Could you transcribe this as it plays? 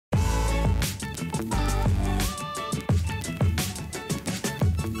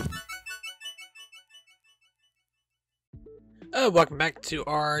Welcome back to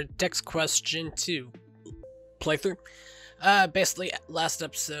our Dexquest Gen 2 playthrough. Basically, last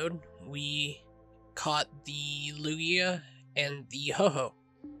episode, we caught the Lugia and the Ho-Ho.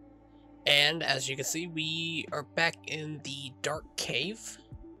 And as you can see, we are back in the Dark Cave.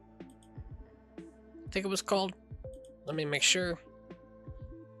 I think it was called. Let me make sure.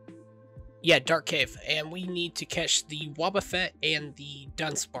 Yeah, Dark Cave. And we need to catch the Wobbuffet and the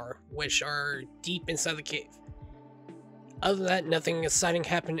Dunsparce, which are deep inside the cave. Other than that, nothing exciting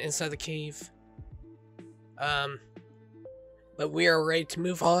happened inside the cave. But we are ready to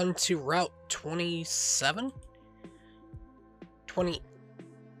move on to Route 27? 20...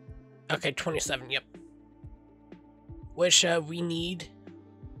 Okay, 27, yep. Which, we need...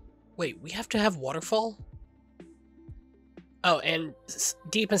 Wait, we have to have Waterfall? Oh, and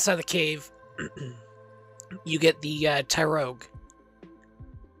deep inside the cave, you get the, Tyrogue,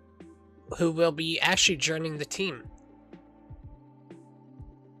 who will be actually joining the team.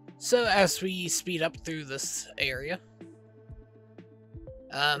 So, as we speed up through this area,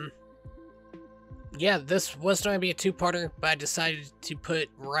 yeah, this was going to be a two-parter, but I decided to put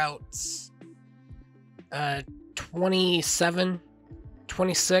routes, 27,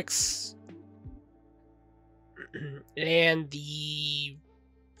 26, and the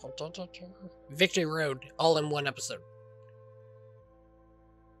Victory Road all in one episode.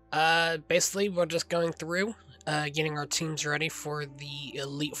 Basically, we're just going through, getting our teams ready for the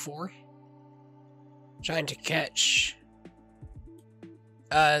Elite Four. Trying to catch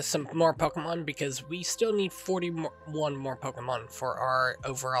some more Pokemon because we still need 41 more Pokemon for our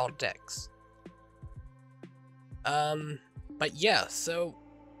overall dex. But yeah, so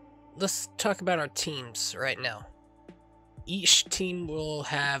let's talk about our teams right now. Each team will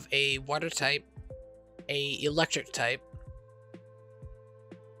have a water type, a electric type,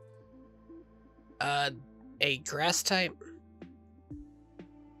 a grass type,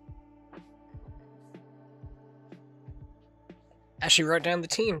 actually wrote down the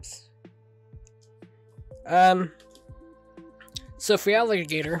teams. So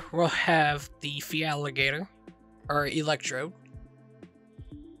Fealligator will have the Fealligator, or Electrode.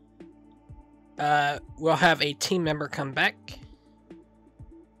 We'll have a team member come back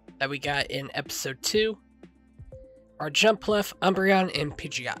that we got in episode 2. Our Jumpluff, Umbreon, and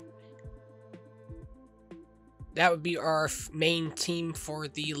Pidgeot. That would be our main team for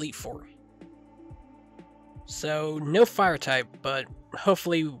the Elite Four. So, no fire type, but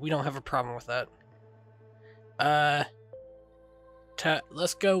hopefully we don't have a problem with that.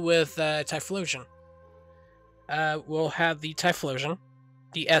 Let's go with Typhlosion. We'll have the Typhlosion,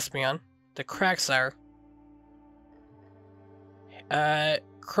 the Espeon, the Quagsire,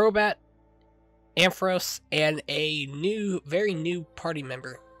 Crobat, Ampharos, and a very new party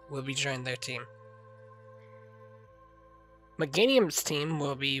member will be joining their team. Meganium's team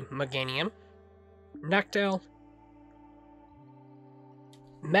will be Meganium, Noctowl,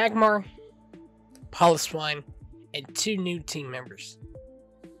 Magmar, Poliwhirl, and 2 new team members.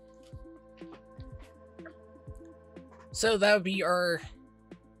 So that would be our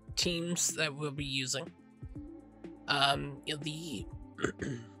teams that we'll be using. The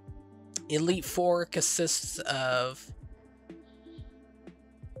Elite Four consists of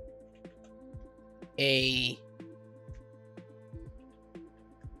a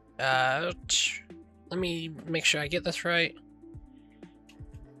let me make sure I get this right,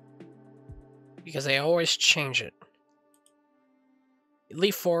 because I always change it.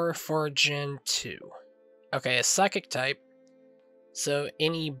 Elite Four for Gen 2. Okay, a Psychic type. So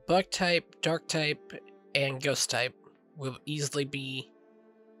any Bug type, Dark type, and Ghost type will easily be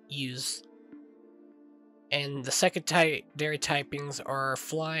used. And the secondary typings are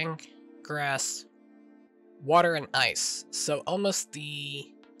Flying, Grass, Water, and Ice. So almost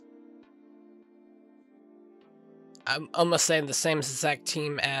I'm almost saying the same exact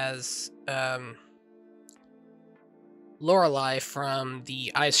team as Lorelei from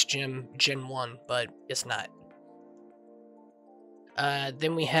the Ice Gym Gen 1, but it's not.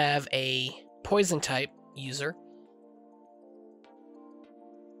 Then we have a Poison type user.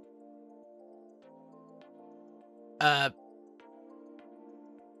 Let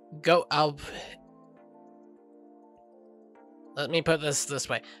me put this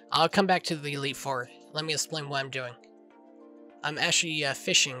way. I'll come back to the Elite Four. Let me explain what I'm doing. I'm actually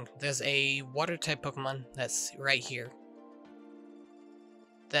fishing. There's a water type Pokemon that's right here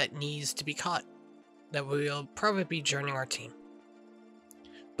that needs to be caught, that will probably be joining our team.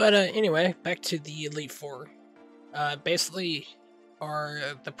 But anyway, back to the Elite Four. Basically,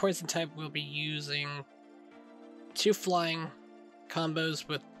 the Poison type will be using 2 Flying combos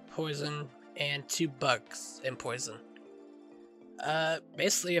with Poison and 2 Bugs in Poison.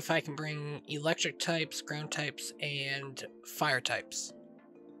 Basically if I can bring electric types, ground types, and fire types.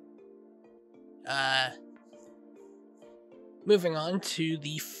 Moving on to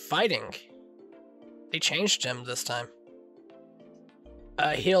the fighting. They changed him this time.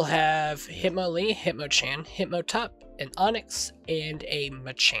 He'll have Hitmonlee, Hitmonchan, Hitmotop, an Onix, and a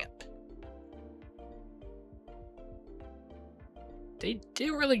Machamp. They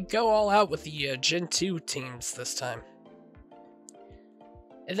didn't really go all out with the Gen 2 teams this time.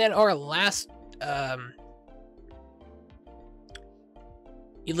 And then our last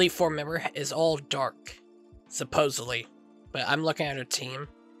Elite Four member is all dark, supposedly. But I'm looking at her team.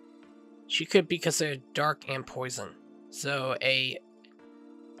 She could be considered dark and poison. So a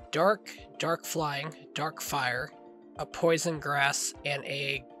dark flying, dark fire, a poison grass, and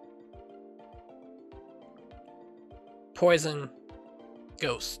a poison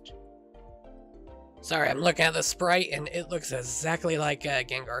ghost. Sorry, I'm looking at the sprite and it looks exactly like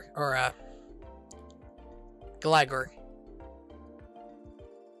Gengar, or Gligar.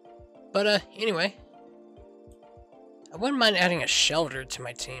 But anyway, I wouldn't mind adding a shelter to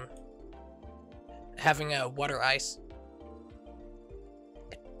my team. Having a water ice.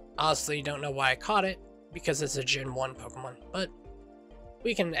 Honestly, don't know why I caught it, because it's a Gen 1 Pokemon, but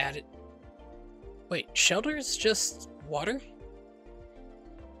we can add it. Wait, shelter is just water?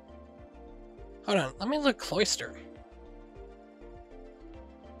 Hold on, let me look Cloyster.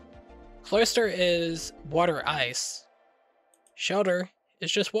 Cloyster is water ice. Shelter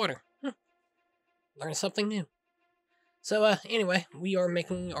is just water. Learn something new. So, anyway, we are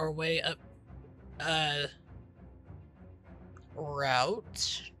making our way up,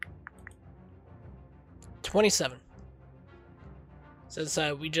 Route 27. Since,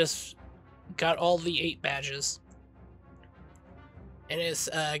 we just got all the 8 badges. And it's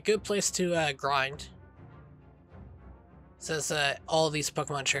a good place to, grind. Since, all these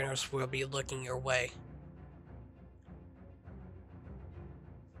Pokemon trainers will be looking your way.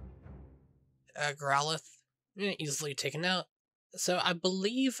 Growlithe. Easily taken out. So I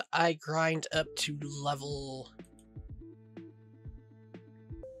believe I grind up to level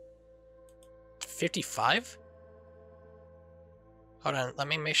 55? Hold on, let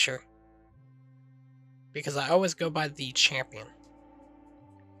me make sure. Because I always go by the champion.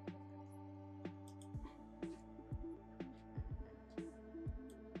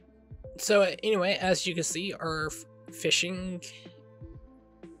 So anyway, as you can see, our fishing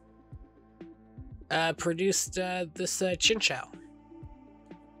produced this Chinchou,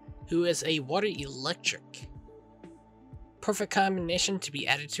 who is a water electric. Perfect combination to be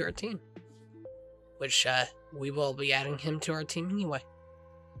added to our team. Which we will be adding him to our team anyway.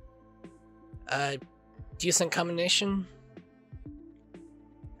 Decent combination.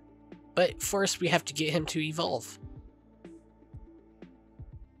 But first we have to get him to evolve.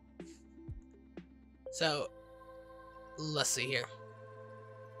 So, let's see here.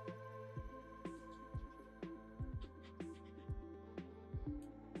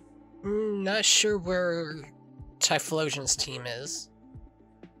 Not sure where Typhlosion's team is,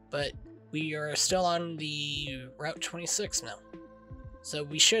 but we are still on the Route 26 now. So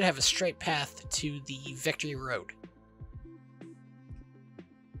we should have a straight path to the Victory Road.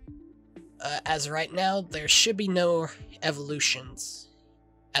 As of right now, there should be no evolutions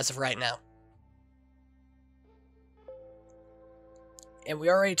as of right now. And we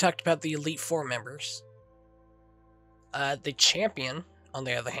already talked about the Elite Four members. The champion, on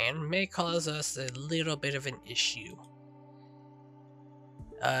the other hand, may cause us a little bit of an issue.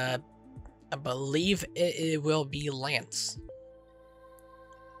 I believe it will be Lance.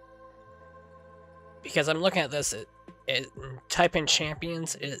 Because I'm looking at this, type in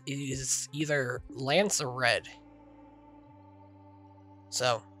champions, it is either Lance or Red.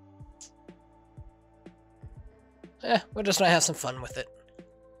 So, we'll just have some fun with it.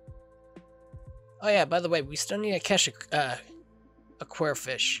 Oh yeah, by the way, we still need to catch a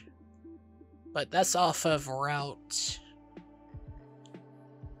Aquafish. But that's off of Route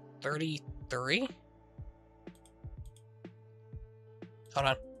 33? Hold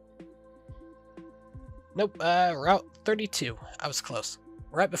on. Nope, Route 32. I was close.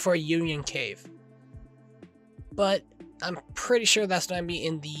 Right before Union Cave. But I'm pretty sure that's going to be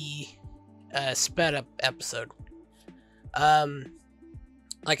in the sped up episode.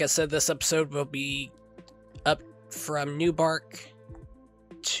 Like I said, this episode will be up from New Bark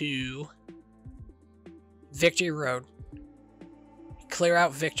to Victory Road. Clear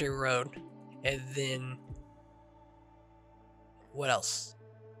out Victory Road. And then what else?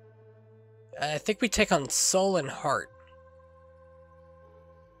 I think we take on Soul and Heart.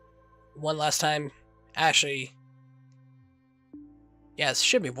 One last time. Actually, Yeah, it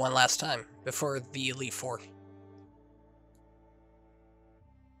should be one last time before the Elite Four.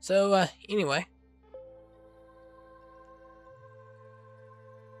 So, anyway.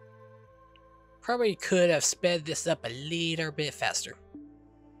 Probably could have sped this up a little bit faster.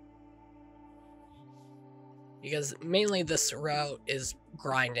 Because mainly this route is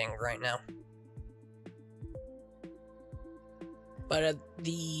grinding right now. But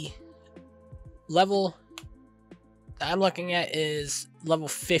the level that I'm looking at is level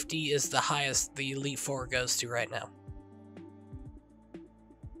 50 is the highest the Elite Four goes to right now.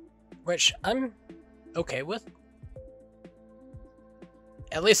 Which I'm okay with.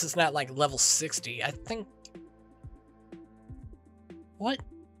 At least it's not like level 60. I think... What?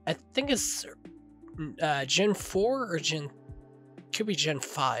 I think it's Gen 4 or Gen... Could be Gen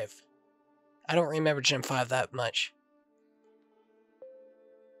 5. I don't remember Gen 5 that much.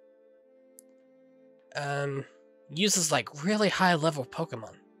 Uses like really high level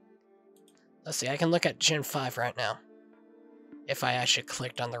Pokemon. Let's see, I can look at Gen 5 right now. If I actually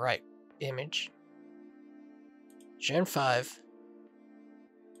clicked on the right image. Gen 5.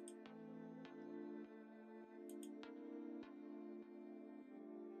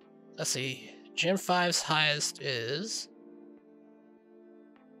 Let's see, Gen 5's highest is...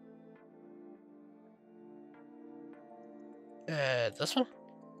 this one?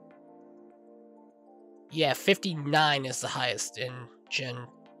 Yeah, 59 is the highest in Gen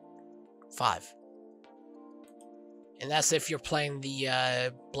 5. And that's if you're playing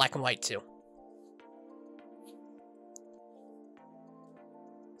the Black and White 2.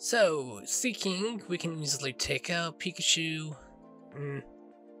 So, Seeking, we can easily take out Pikachu.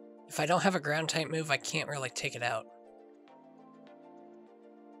 If I don't have a ground type move, I can't really take it out.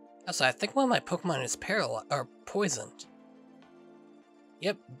 Also, I think one of my Pokemon is poisoned.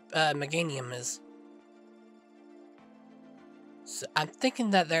 Yep, Meganium is. So I'm thinking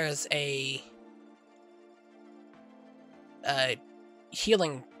that there's a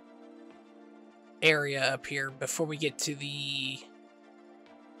healing area up here before we get to the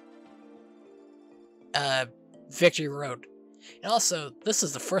Victory Road. And also, this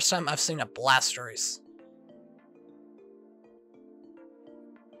is the first time I've seen a Blastoise.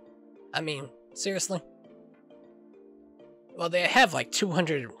 I mean, seriously? Well, they have like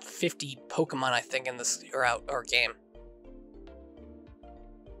 250 Pokemon, I think, in this route or game.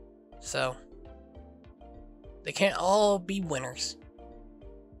 So, they can't all be winners.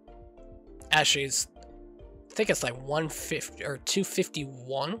 Actually, I think it's like 150 or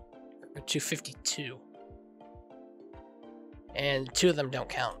 251 or 252. And 2 of them don't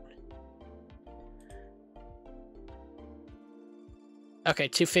count. Okay,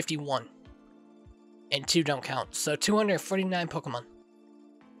 251. And 2 don't count. So 249 Pokemon.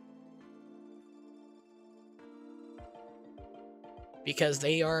 Because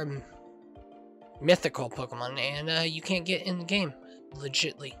they are mythical Pokemon and you can't get in the game.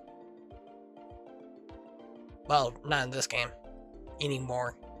 Legitly. Well, not in this game.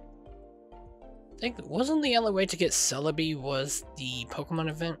 Anymore. I think, wasn't the only way to get Celebi was the Pokemon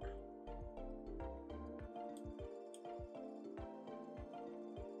event?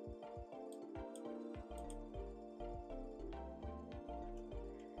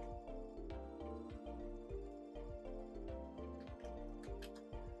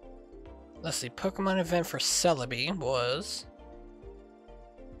 Let's see, Pokemon event for Celebi was...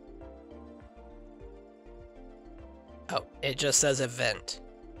 Oh, it just says event.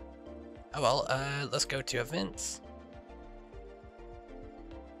 Oh well, let's go to events.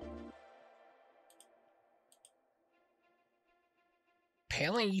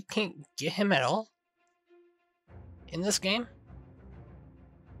 Apparently you can't get him at all? In this game?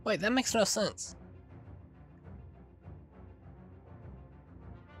 Wait, that makes no sense.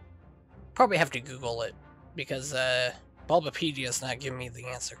 Probably have to Google it, because Bulbapedia is not giving me the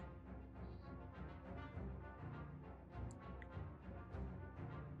answer.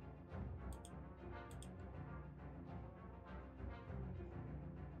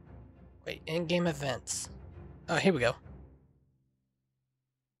 Wait, in-game events. Oh, here we go.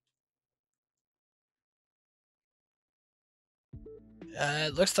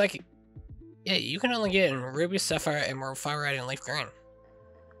 It looks like... Yeah, you can only get it in Ruby, Sapphire, Emerald, Fire Red, and Leaf Green.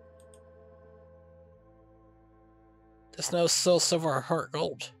 There's no Soul Silver or Heart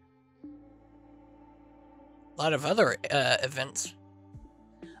Gold. A lot of other events.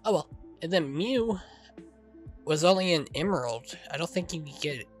 Oh well, and then Mew was only in Emerald. I don't think you can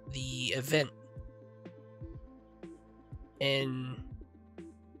get the event in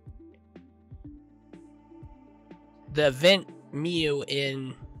the event Mew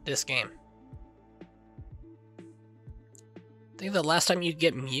in this game. think the last time you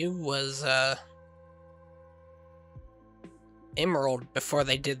get Mew was Emerald before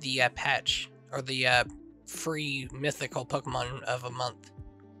they did the patch, or the free mythical Pokemon of a month.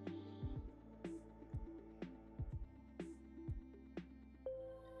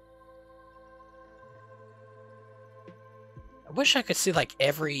 I wish I could see like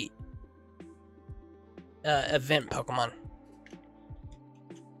every event Pokemon.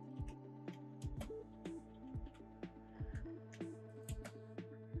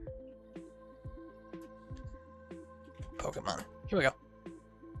 Pokemon. Here we go.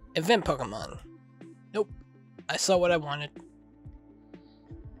 Event Pokemon. Nope. I saw what I wanted.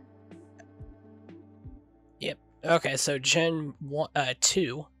 Yep. Okay, so Gen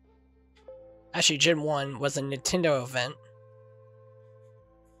 2. Actually, Gen 1 was a Nintendo event.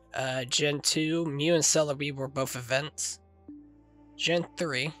 Gen 2, Mew and Celebi were both events. Gen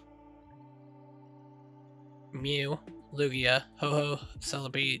 3, Mew, Lugia, Ho-Oh,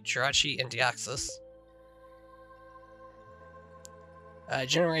 Celebi, Jirachi, and Deoxys.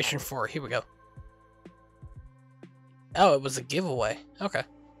 Generation 4, here we go. Oh, it was a giveaway. Okay.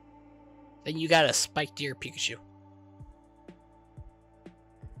 Then you got a Spiked Ear Pikachu.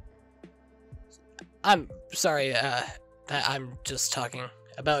 I'm sorry, I'm just talking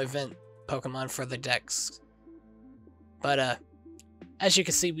about event Pokemon for the Dex. But, as you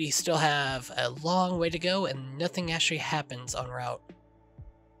can see, we still have a long way to go, and nothing actually happens en route.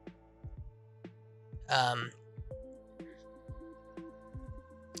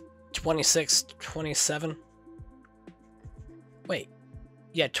 26, 27. Wait.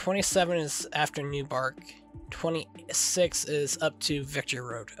 Yeah, 27 is after New Bark. 26 is up to Victory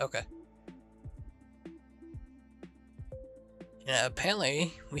Road. Okay. And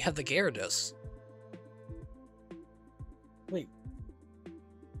apparently, we have the Gyarados. Wait.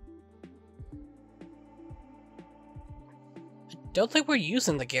 I don't think we're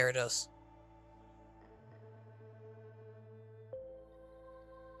using the Gyarados.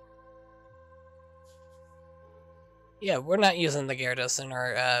 Yeah, we're not using the Gyarados in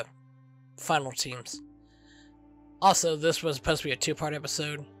our final teams. Also, this was supposed to be a two-part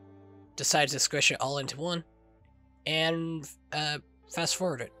episode. Decided to squish it all into one. And fast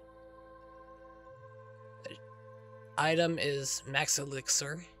forward it. The item is Max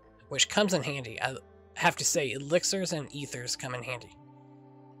Elixir, which comes in handy. I have to say, Elixirs and Ethers come in handy.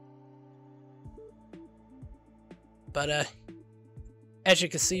 But as you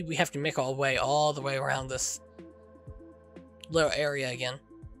can see, we have to make our way all the way around this little area again,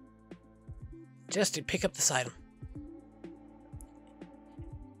 just to pick up this item.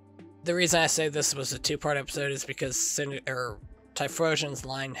 The reason I say this was a two-part episode is because Typhlosion's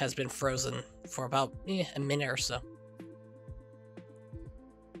line has been frozen for about a minute or so.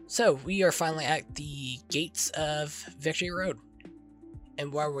 So, we are finally at the gates of Victory Road.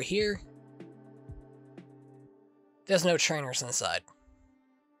 And while we're here, there's no trainers inside.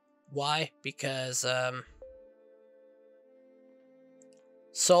 Why? Because,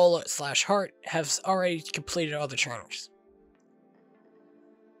 Soul/Heart have already completed all the trainers.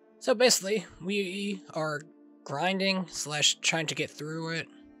 So basically, we are grinding / trying to get through it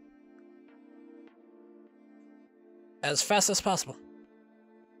as fast as possible.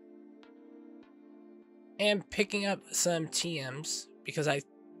 And picking up some TMs, because I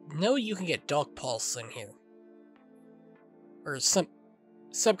know you can get Dark Pulse in here. Or some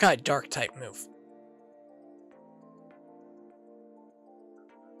kind of dark type move.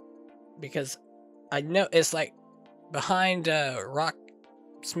 Because I know it's like behind rock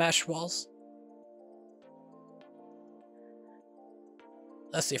smash walls.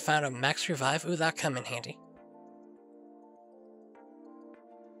 Let's see, found a Max Revive. Ooh, that come in handy.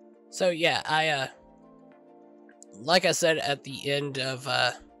 So yeah, like I said at the end of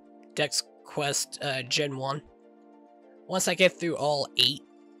Dexquest Gen 1, once I get through all 8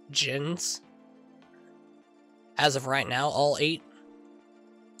 gens, as of right now, all 8,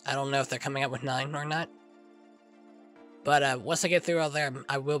 I don't know if they're coming out with 9 or not. But once I get through all there,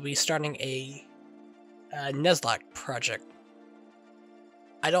 I will be starting a Nuzlocke project.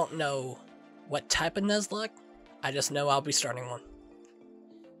 I don't know what type of Nuzlocke, I just know I'll be starting one.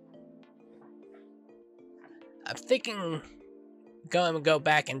 I'm thinking go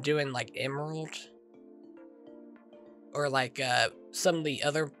back and doing like Emerald. Or like some of the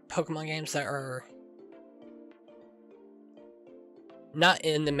other Pokemon games that are not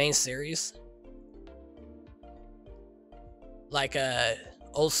in the main series. Like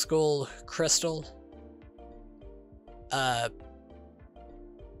old school Crystal.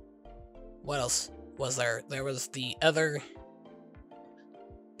 What else was there? There was the other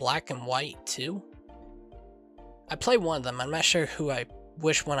Black and White too. I played one of them. I'm not sure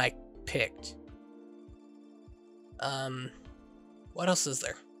which one I picked. What else is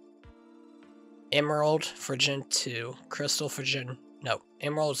there? Emerald for Gen 2, Crystal for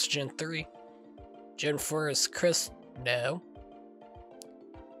Emerald's Gen 3, Gen 4 is no.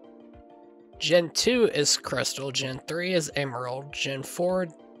 Gen 2 is Crystal, Gen 3 is Emerald, Gen 4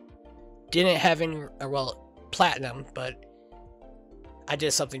 didn't have any, well, Platinum, but I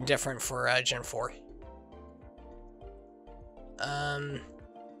did something different for Gen 4.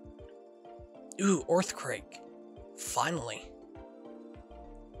 Ooh, Earthquake. Finally.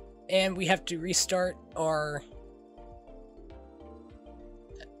 And we have to restart our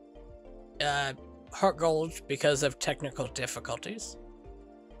Heart Gold because of technical difficulties.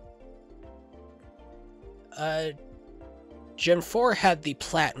 Gen 4 had the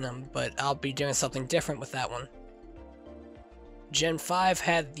Platinum, but I'll be doing something different with that one. Gen 5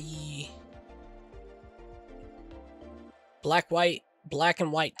 had the Black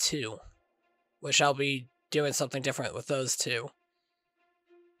and White 2, which I'll be doing something different with those two.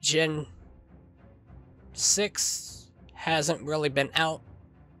 Gen 6 hasn't really been out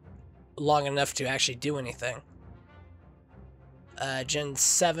long enough to actually do anything. Gen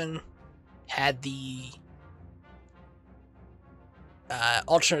 7 had the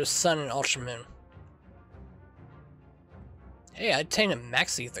Ultra Sun and Ultra Moon. Hey, I obtained a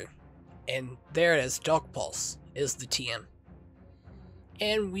Max Ether. And there it is, Dark Pulse is the TM.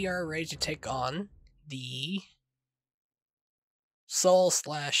 And we are ready to take on the Soul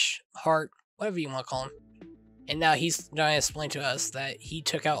 / Heart, whatever you want to call him. And now he's going to explain to us that he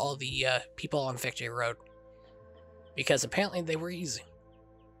took out all the people on Victory Road. Because apparently they were easy.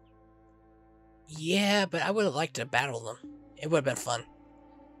 Yeah, but I would have liked to battle them. It would have been fun.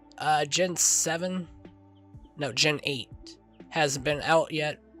 Gen 8 hasn't been out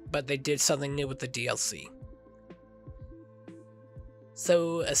yet, but they did something new with the DLC.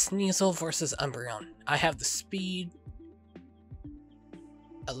 So, a Sneasel versus Umbreon. I have the speed.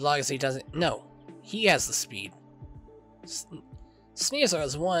 As long as he doesn't... No, he has the speed. Sneasel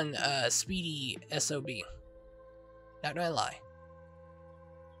is one speedy SOB. Not gonna lie.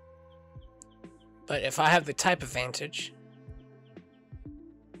 But if I have the type advantage...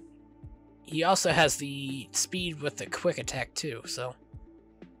 He also has the speed with the quick attack too, so...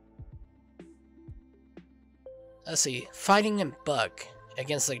 Let's see. Fighting and Bug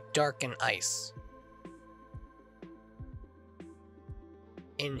against like Dark and Ice.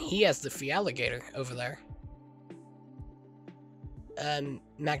 And he has the Fealligator over there.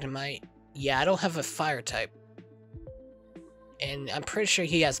 Magnemite. Yeah, I don't have a fire type. And I'm pretty sure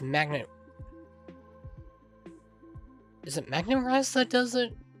he has Magnet... Is it Magnemize that does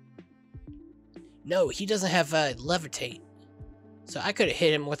it? No, he doesn't have Levitate. So I could have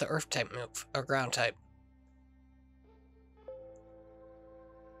hit him with an Earth type move, or Ground type.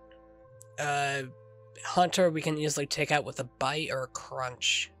 Hunter we can easily take out with a Bite or a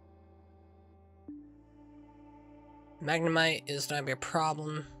Crunch. Magnemite is not going to be a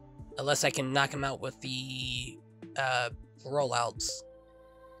problem, unless I can knock him out with the rollouts.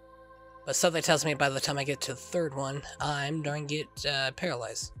 But something tells me by the time I get to the third one, I'm going to get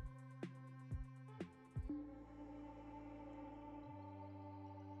paralyzed.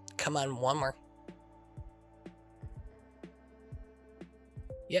 Come on, one more.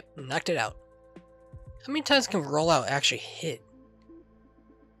 Yep, knocked it out. How many times can rollout actually hit?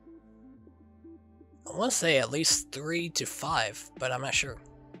 I want to say at least 3 to 5, but I'm not sure.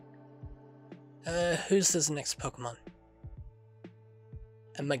 Who's this next Pokemon?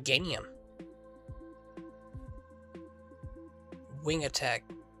 A Meganium. Wing attack.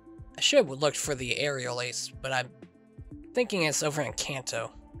 I should have looked for the aerial ace, but I'm thinking it's over in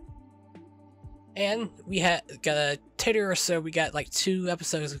Kanto. And we got a Tater or so we got like 2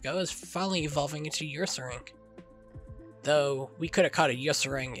 episodes ago is finally evolving into Ursaring. Though we could have caught a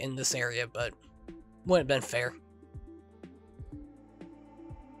Ursaring in this area, but wouldn't have been fair.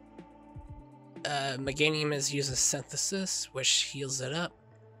 Meganium is using Synthesis, which heals it up.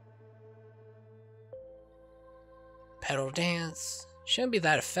 Petal Dance. Shouldn't be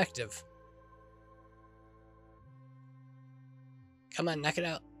that effective. Come on, knock it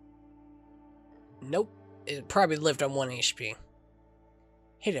out. Nope. It probably lived on 1 HP.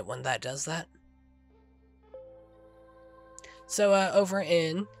 Hate it when that does that. So, over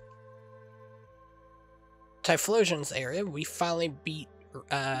in Typhlosion's area, we finally beat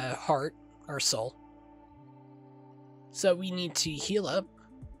Heart, or Soul. So we need to heal up.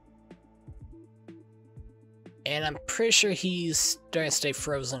 And I'm pretty sure he's going to stay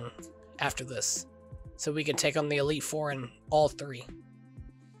frozen after this. So we can take on the Elite Four and all 3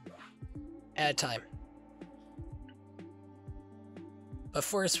 at a time. But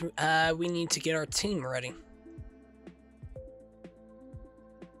first, we need to get our team ready.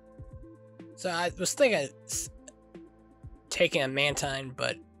 So I was thinking taking a Mantine,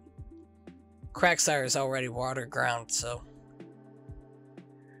 but Quagsire is already water ground, so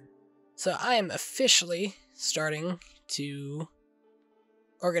I am officially starting to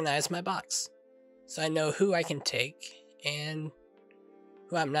organize my box. So I know who I can take and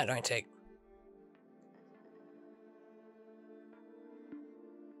who I'm not going to take.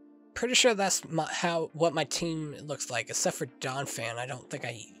 Pretty sure that's what my team looks like, except for Donphan, I don't think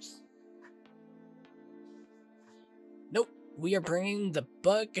I use. Nope, we are bringing the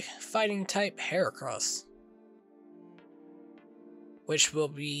bug fighting type Heracross, which will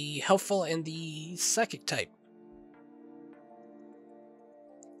be helpful in the psychic type.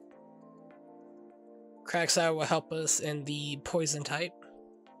 Quagsire will help us in the poison type.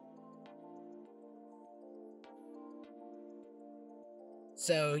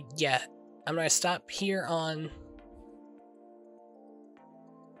 So yeah, I'm gonna stop here on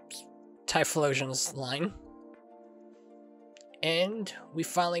Typhlosion's line. And we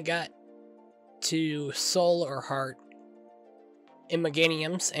finally got to Soul or Heart in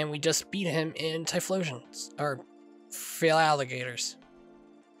Meganiums, and we just beat him in Typhlosions, or Alligators.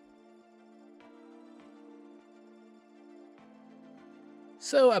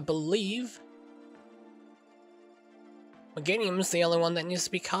 So I believe Meganium's the only one that needs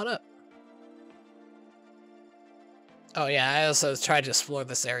to be caught up. Oh yeah, I also tried to explore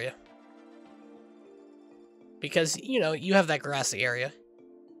this area. Because, you know, you have that grassy area.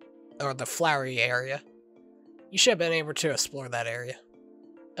 Or the flowery area. You should have been able to explore that area.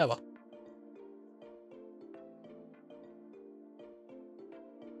 Oh well.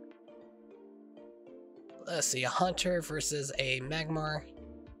 Let's see, a Hunter versus a Magmar.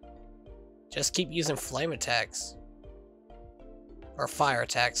 Just keep using flame attacks. Or fire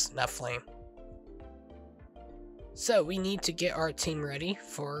attacks, not flame. So, we need to get our team ready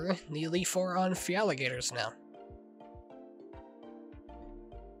for the Elite Four on Alligators now.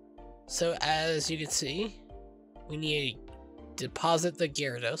 So, as you can see, we need to deposit the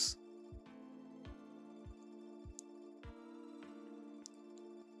Gyarados.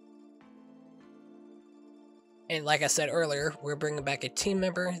 And like I said earlier, we're bringing back a team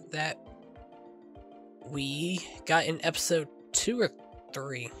member that we got in episode 2 or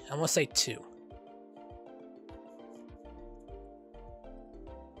 3. I want to say 2.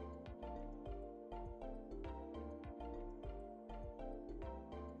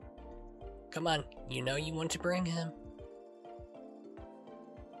 Come on, you know you want to bring him.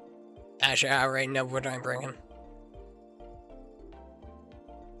 Actually, I already know where to bring him.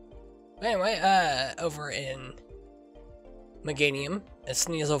 Anyway, over in Meganium, it's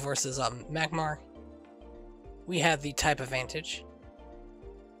Sneasel versus Magmar. We have the type advantage.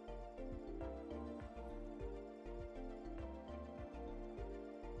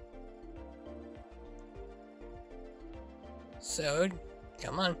 So,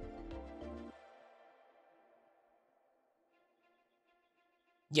 come on.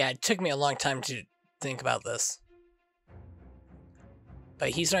 Yeah, it took me a long time to think about this. But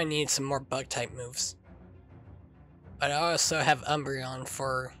he's gonna need some more bug-type moves. But I also have Umbreon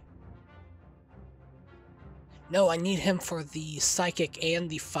for... No, I need him for the Psychic and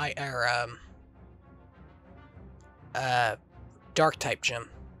the Dark-type gym.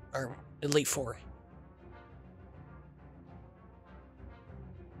 Or Elite Four.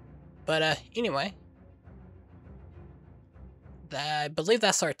 But, anyway. I believe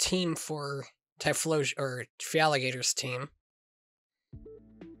that's our team for Typhlosion, or Alligators team.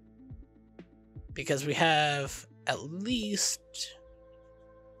 Because we have at least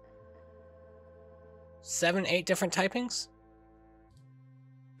 7, 8 different typings.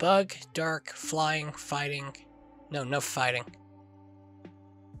 Bug, Dark, Flying, Fighting. No Fighting.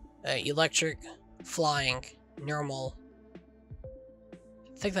 Electric, Flying, Normal.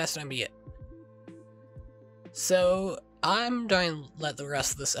 I think that's gonna be it. So, I'm going to let the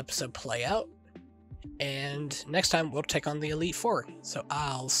rest of this episode play out. And next time we'll take on the Elite Four. So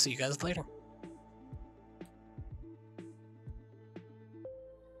I'll see you guys later.